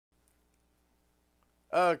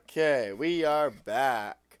Okay, we are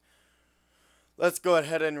back. Let's go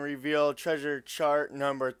ahead and reveal treasure chart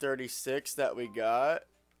number 36 that we got.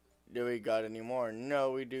 Do we got any more?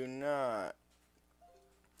 No, we do not.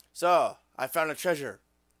 So, I found a treasure,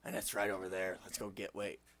 and it's right over there. Let's go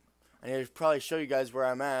wait. I need to probably show you guys where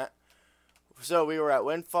I'm at. So, we were at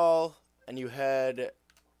Windfall, and you head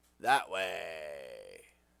that way.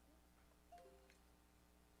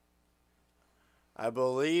 I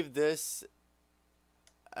believe this...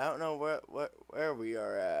 I don't know where we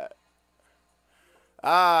are at.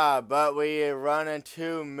 Ah, but we run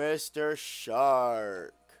into Mr.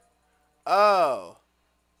 Shark. Oh,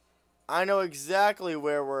 I know exactly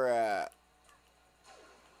where we're at.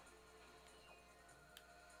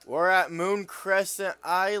 We're at Moon Crescent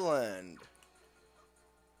Island.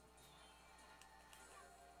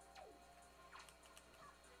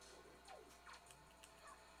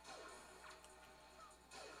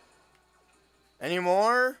 Any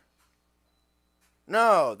more?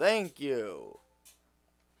 No, thank you.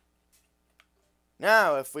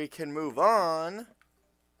 Now, if we can move on.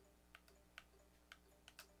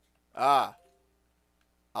 Ah,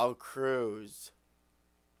 I'll cruise.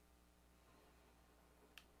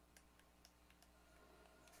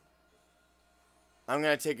 I'm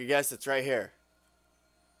gonna take a guess. It's right here.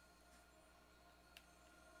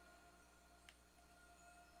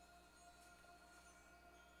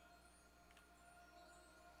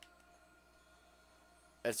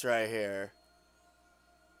 It's right here.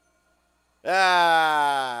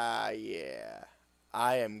 Ah, yeah.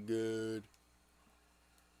 I am good.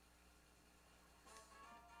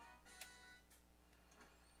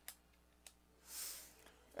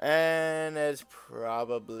 And it's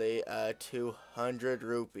probably a 200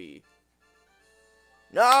 rupee.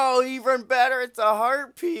 No, even better, it's a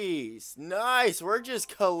heart piece. Nice, we're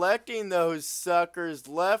just collecting those suckers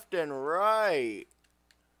left and right.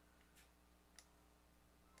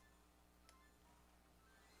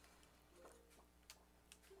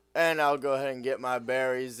 And I'll go ahead and get my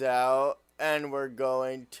berries out. And we're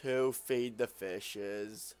going to feed the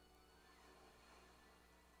fishes.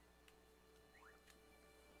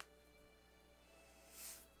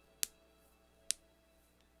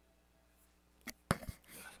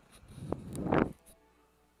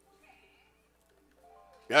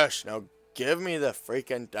 Yes, now give me the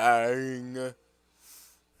freaking thing.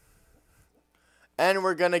 And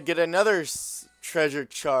we're gonna get another treasure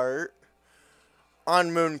chart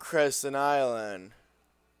on Moon Crescent Island.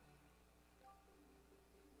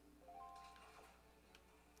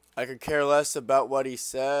 I could care less about what he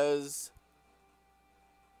says.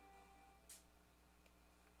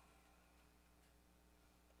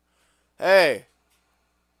 Hey,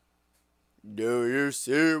 do you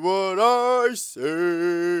see what I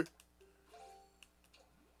see?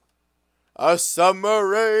 A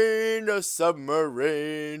submarine,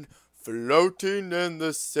 floating in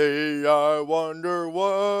the sea. I wonder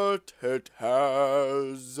what it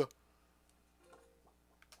has.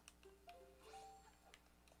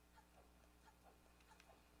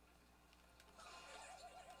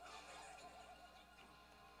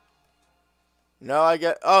 No, I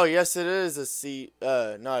get. Oh, yes, it is a sea.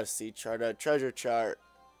 Not a sea chart, a treasure chart.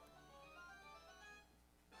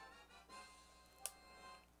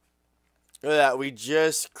 Look at that. We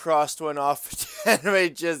just crossed one off, and we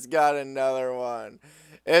just got another one.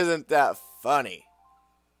 Isn't that funny?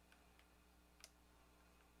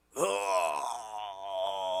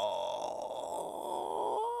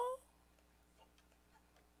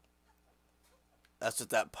 That's what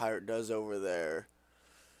that pirate does over there.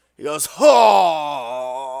 He goes, oh!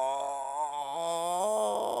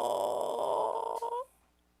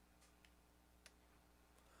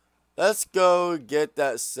 Let's go get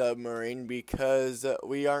that submarine because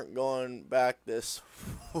we aren't going back this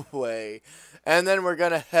way. And then we're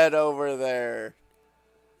going to head over there.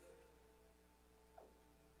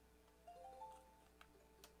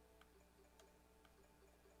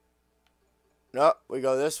 Nope, we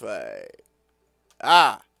go this way.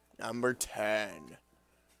 Ah, number 10.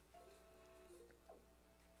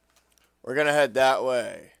 We're going to head that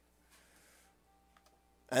way.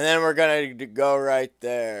 And then we're going to go right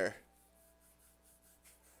there.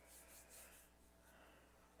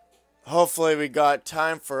 Hopefully we got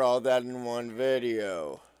time for all that in one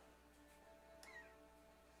video.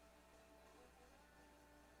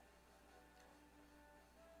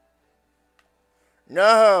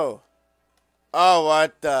 No! Oh,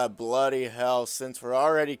 what the bloody hell. Since we're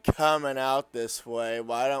already coming out this way,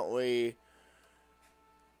 why don't we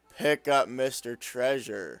pick up Mr.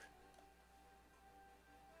 Treasure?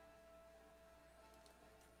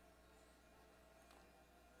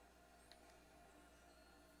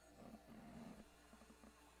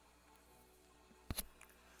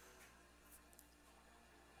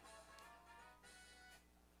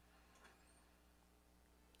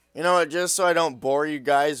 You know what, just so I don't bore you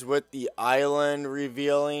guys with the island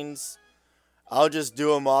revealings, I'll just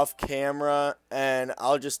do them off camera, and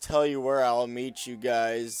I'll just tell you where I'll meet you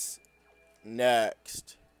guys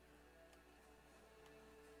next.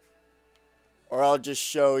 Or I'll just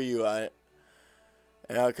show you,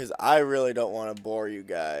 because I really don't want to bore you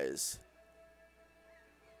guys.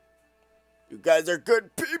 You guys are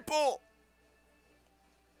good people!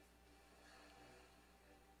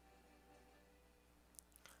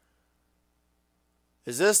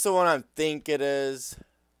 Is this the one I think it is?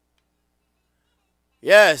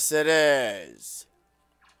 Yes, it is.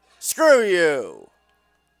 Screw you!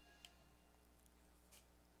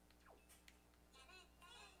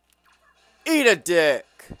 Eat a dick!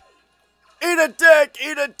 Eat a dick!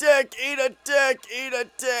 Eat a dick! Eat a dick! Eat a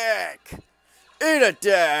dick! Eat a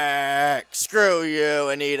dick! Screw you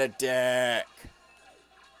and eat a dick!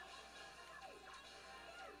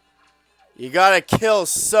 You gotta kill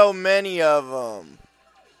so many of them.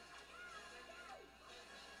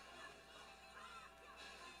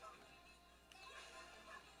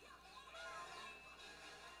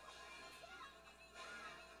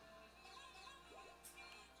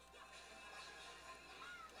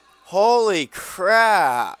 Holy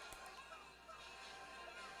crap!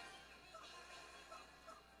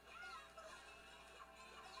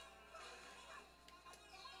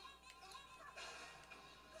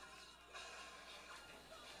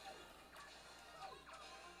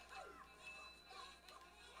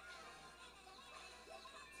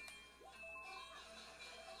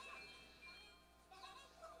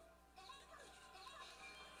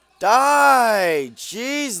 Die!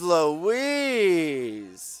 Jeez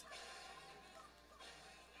Louise!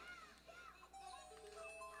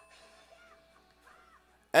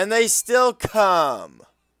 And they still come.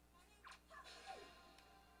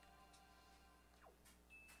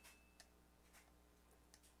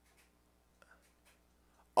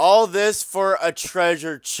 All this for a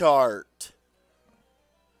treasure chart.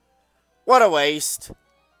 What a waste.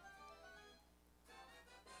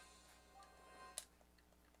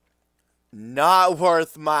 Not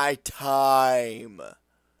worth my time.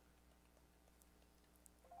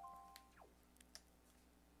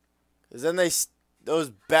 Because then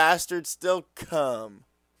those bastards still come.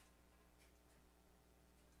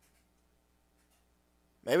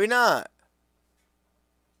 Maybe not.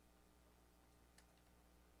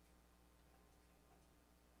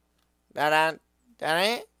 Da-da,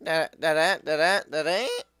 da-da, da-da, da-da, da-da.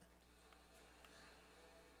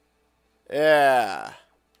 Yeah.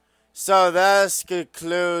 So this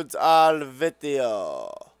concludes our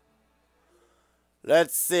video.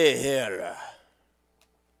 Let's see here.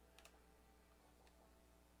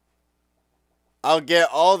 I'll get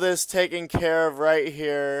all this taken care of right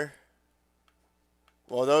here.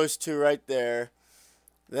 Well, those two right there.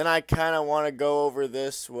 Then I kind of want to go over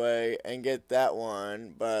this way and get that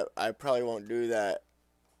one, but I probably won't do that.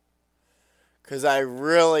 Because I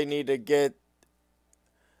really need to get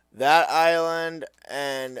that island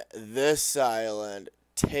and this island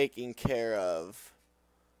taken care of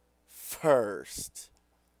first.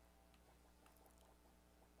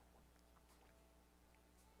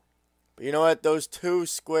 But you know what? Those two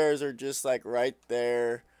squares are just like right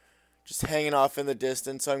there. Just hanging off in the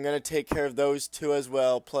distance. So I'm going to take care of those two as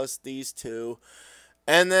well. Plus these two.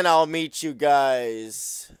 And then I'll meet you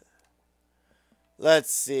guys.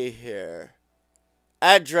 Let's see here.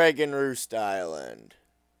 At Dragon Roost Island.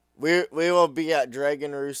 We will be at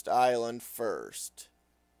Dragon Roost Island first.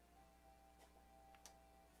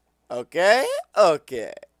 Okay?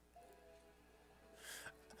 Okay.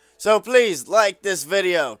 So please like this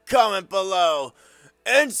video, comment below,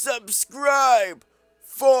 and subscribe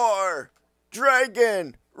for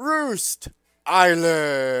Dragon Roost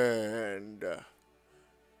Island.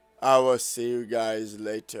 I will see you guys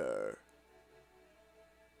later.